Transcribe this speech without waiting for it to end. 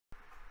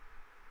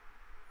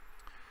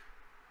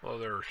Hello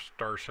there,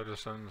 Star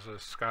Citizens.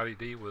 Scotty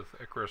D with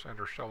Icarus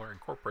Interstellar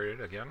Incorporated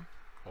again.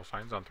 Call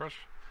signs on thrust.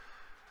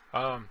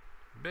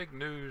 Big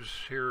news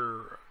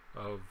here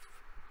of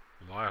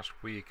last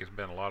week has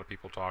been a lot of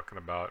people talking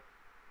about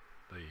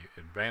the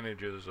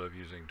advantages of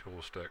using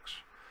tool sticks.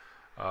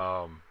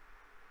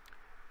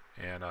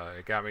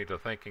 It got me to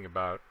thinking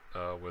about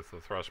with the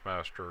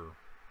Thrustmaster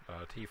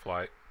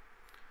TFlight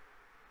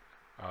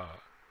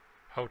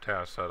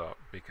HOTAS setup,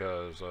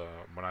 because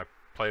when I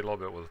played a little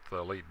bit with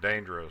Elite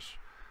Dangerous,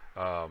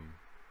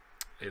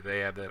 they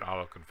had that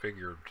auto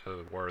configured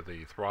to where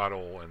the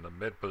throttle in the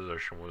mid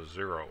position was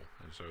 0,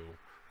 and so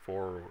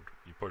forward,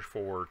 you push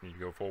forward and you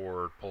go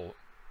forward, pull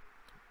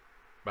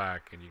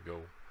back and you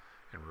go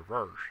in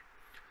reverse.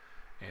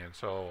 And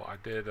so I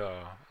did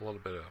a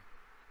little bit of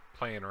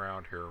playing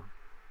around here,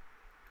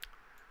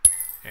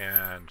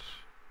 and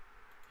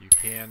you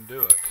can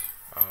do it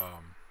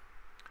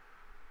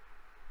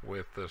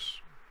with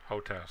this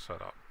HOTAS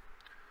setup.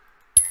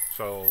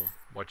 So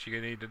what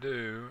you need to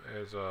do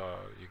is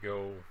you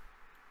go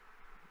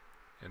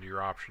into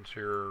your options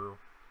here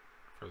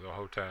for the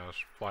HOTAS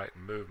flight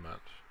and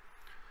movement,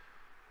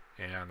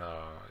 and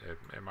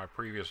in my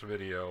previous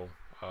video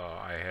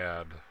I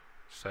had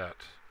set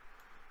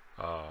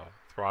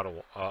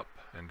throttle up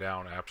and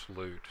down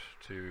absolute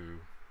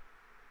to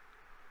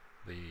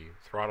the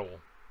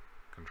throttle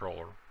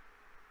controller.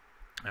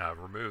 I've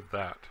removed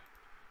that,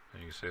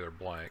 and you can see they're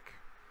blank.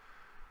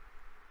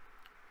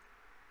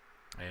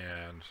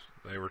 And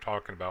they were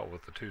talking about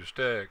with the two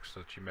sticks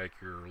that you make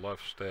your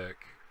left stick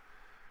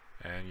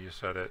and you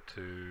set it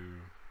to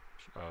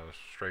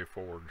strafe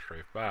forward and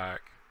strafe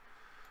back.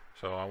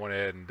 So I went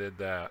ahead and did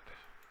that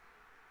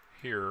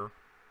here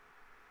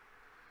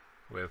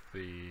with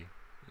the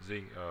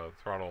Z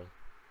throttle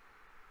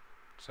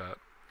set.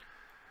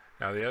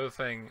 Now the other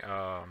thing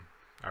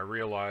I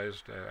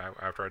realized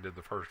after I did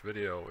the first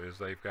video is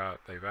they've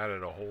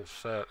added a whole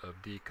set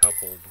of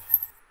decoupled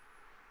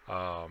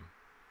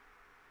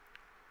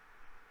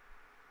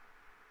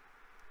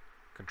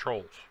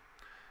controls,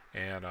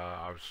 and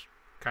I was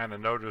kind of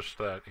noticed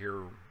that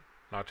here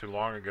not too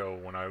long ago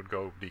when I would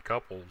go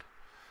decoupled,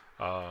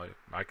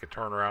 I could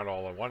turn around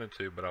all I wanted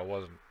to, but I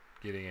wasn't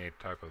getting any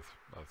type of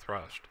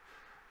thrust.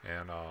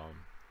 And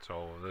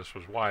so this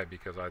was why,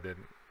 because I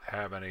didn't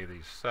have any of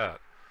these set.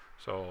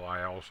 So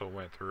I also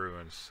went through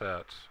and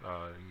set,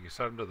 you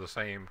set them to the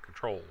same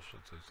controls.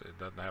 It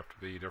doesn't have to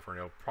be different.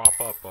 It'll prop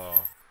up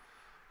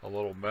a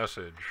little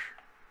message,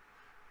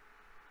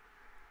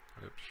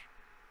 oops,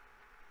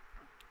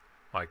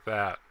 like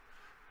that.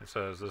 It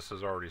says this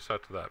is already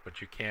set to that, but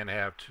you can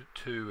have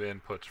two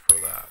inputs for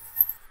that.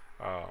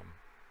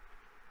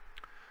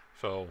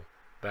 So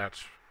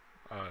that's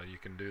you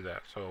can do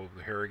that. So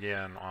here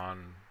again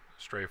on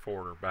strafe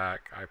forward or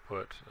back, I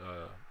put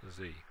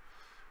Z.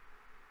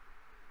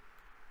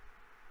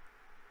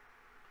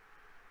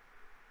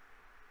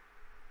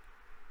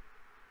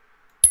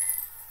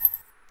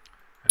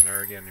 And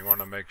there again, you want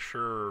to make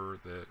sure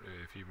that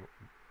if you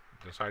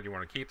decide you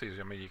want to keep these,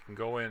 I mean, you can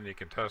go in and you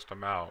can test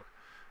them out,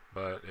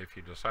 but if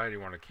you decide you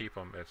want to keep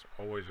them, it's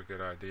always a good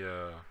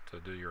idea to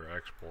do your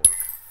export.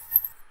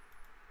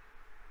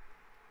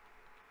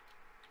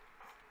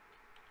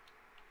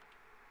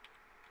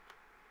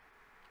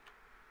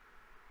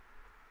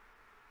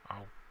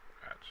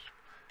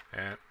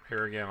 And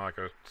here again, like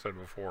I said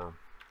before,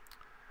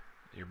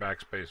 your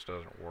backspace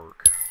doesn't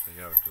work, so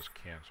you gotta just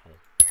cancel.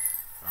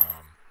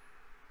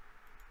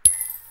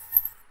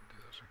 Do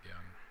this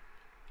again.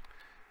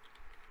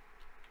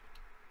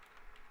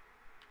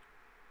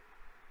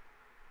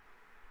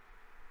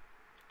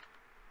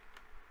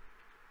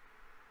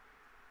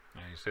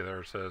 And you see there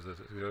it says that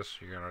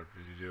this, you're gonna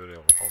do it,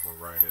 it'll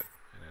overwrite it,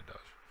 and it does.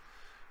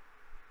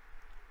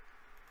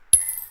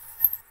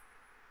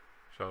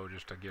 So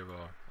just to give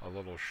a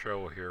little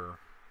show here,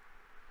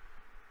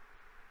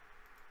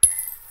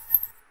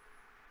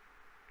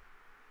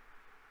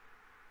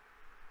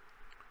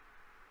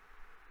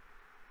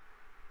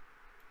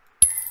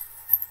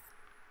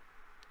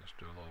 let's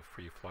do a little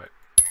free flight.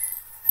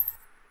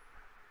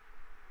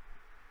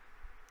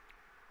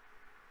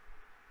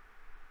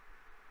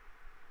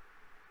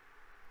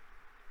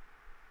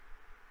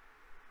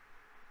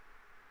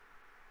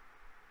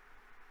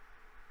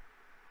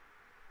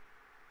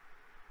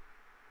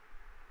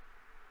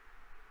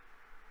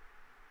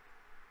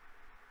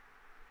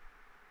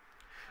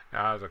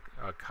 Now, as a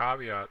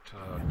caveat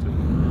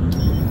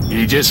to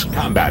Aegis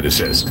Combat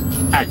Assist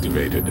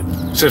activated.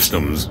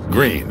 Systems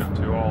green.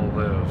 To all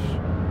this,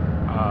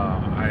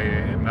 I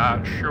am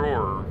not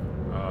sure.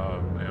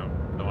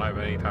 Don't have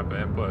any type of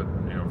input,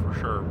 for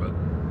sure. But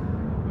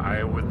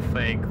I would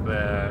think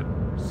that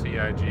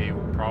CIG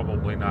will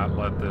probably not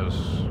let this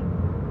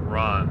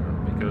run,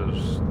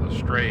 because the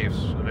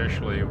strafes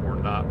initially were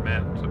not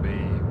meant to be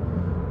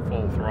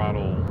full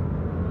throttle.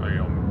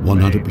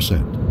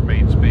 100%.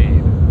 Main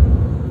speed.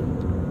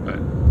 But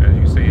as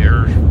you see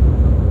here,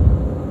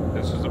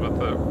 this is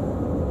about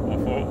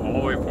all the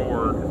way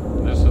forward.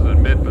 This is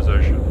in mid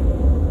position,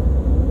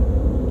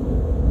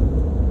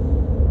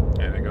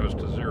 and it goes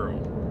to 0.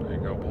 There you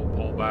go, pull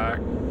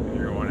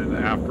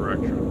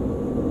direction.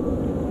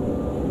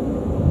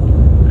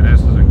 And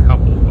this is in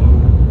couple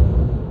mode.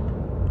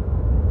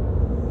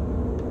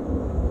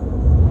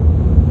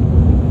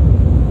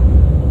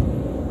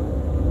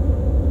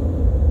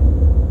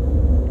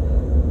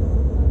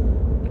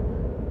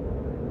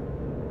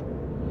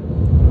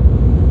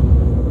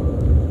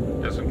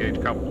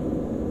 Disengage couple.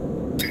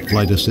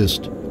 Flight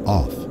assist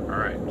off.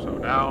 Alright, so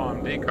now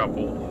I'm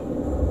decoupled.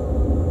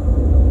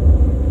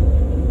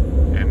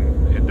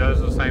 And it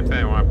does the same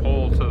thing. When I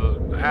pull to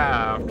the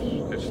aft,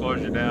 it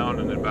slows you down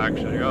and then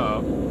backs you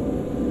up.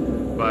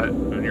 But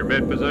in your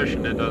mid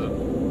position, it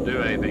doesn't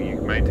do anything. You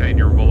can maintain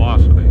your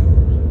velocity.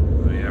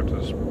 So you have to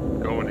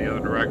go in the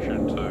other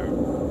direction to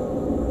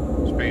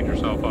speed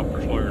yourself up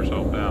or slow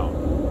yourself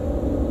down.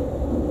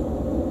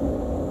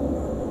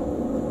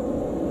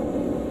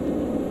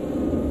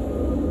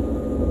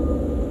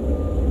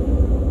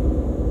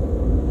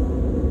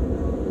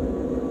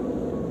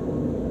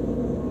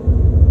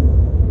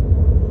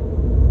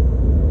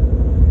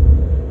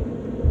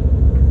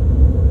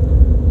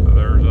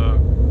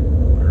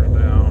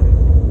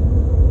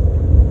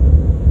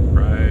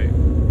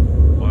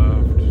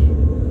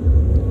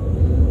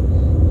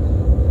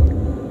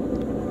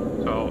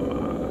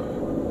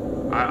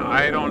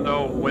 I don't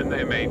know when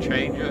they may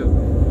change it,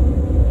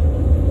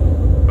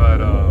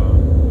 but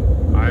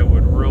I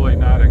would really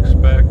not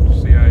expect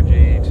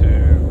CIG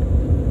to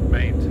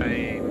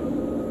maintain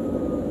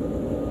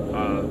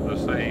the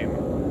same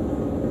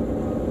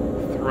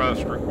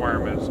thrust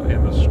requirements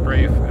in the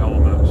strafe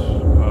elements.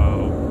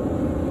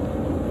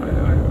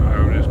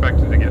 I would expect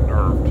it to get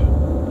nerfed.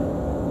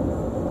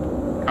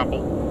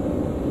 Couple.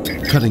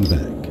 Cutting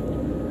back.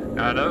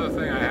 Now another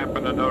thing I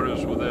happen to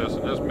notice with this,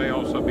 and this may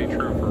also be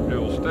true for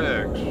dual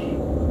sticks,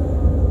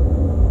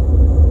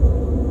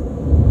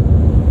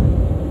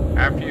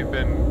 after you've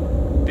been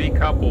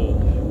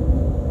decoupled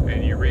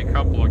and you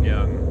recouple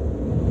again,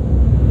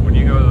 when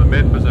you go to the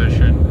mid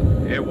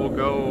position, it will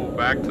go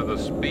back to the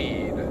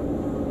speed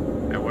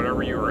at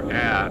whatever you were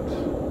at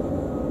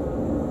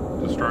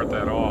to start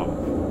that off.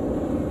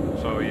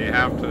 So you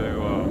have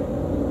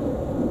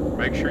to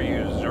make sure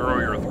you zero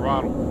your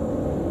throttle,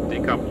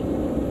 decouple.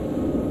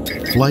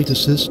 Flight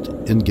assist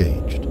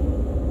engaged.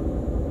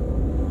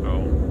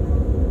 So,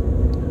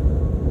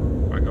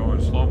 if I go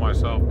and slow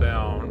myself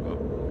down, oh,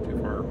 too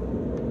far.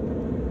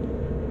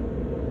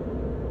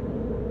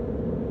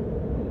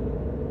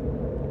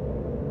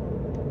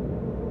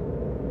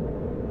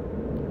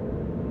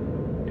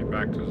 Get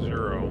back to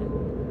 0.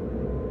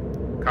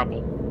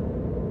 Couple.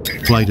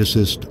 Flight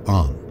assist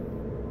on.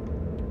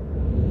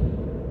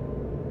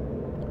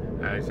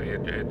 I see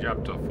it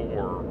jumped to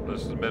 4.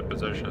 This is mid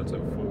position, it's at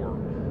 4.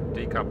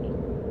 Decouple.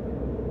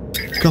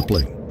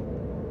 Coupling.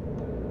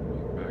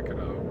 Back it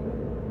up.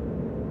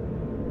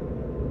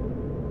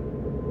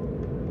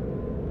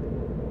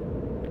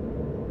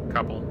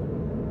 Couple.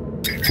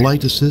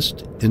 Flight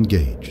assist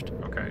engaged.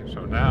 Okay,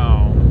 so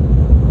now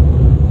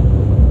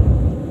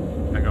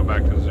I go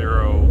back to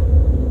 0,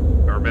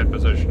 or mid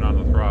position on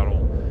the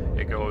throttle.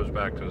 It goes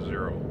back to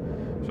 0.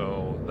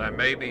 So that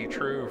may be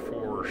true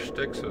for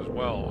sticks as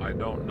well. I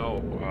don't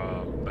know.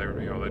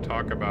 They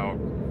talk about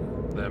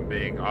them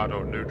being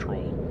auto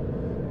neutral.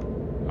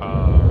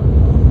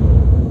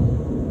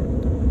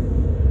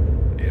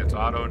 It's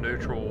auto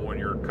neutral when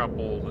you're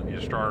coupled and you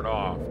start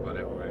off, but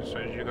as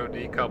soon as you go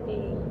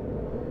decouple,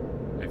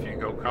 if you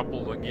go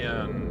coupled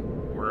again,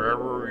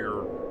 wherever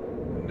your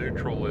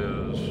neutral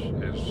is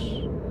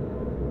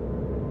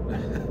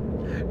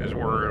is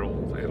where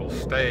it'll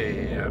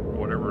stay at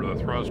whatever the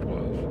thrust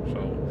was.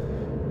 So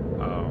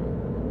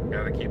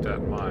got to keep that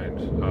in mind.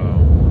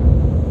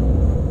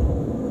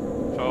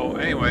 So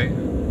anyway,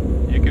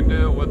 you can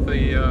do it with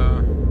the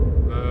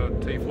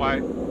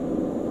T-Flight.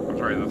 I'm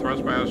sorry, the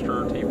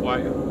Thrustmaster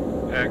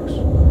TFlight-X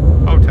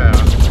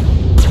HOTAS.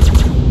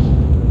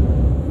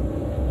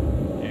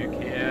 You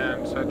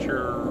can set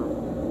your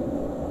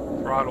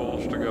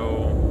throttles to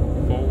go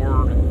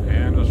forward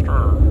and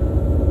astern.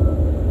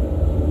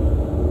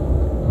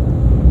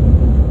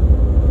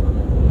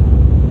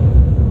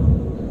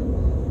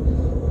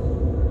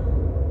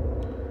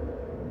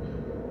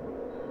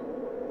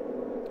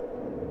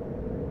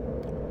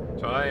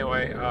 So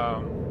anyway,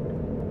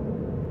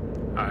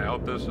 I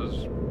hope this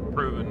is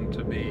proven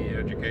to be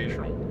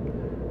educational.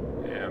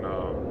 And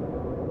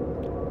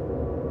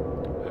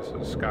this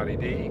is Scotty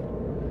D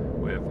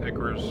with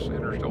Icarus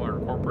Interstellar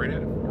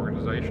Incorporated,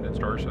 organization and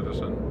Star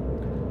Citizen.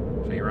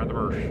 See you around the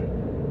verse.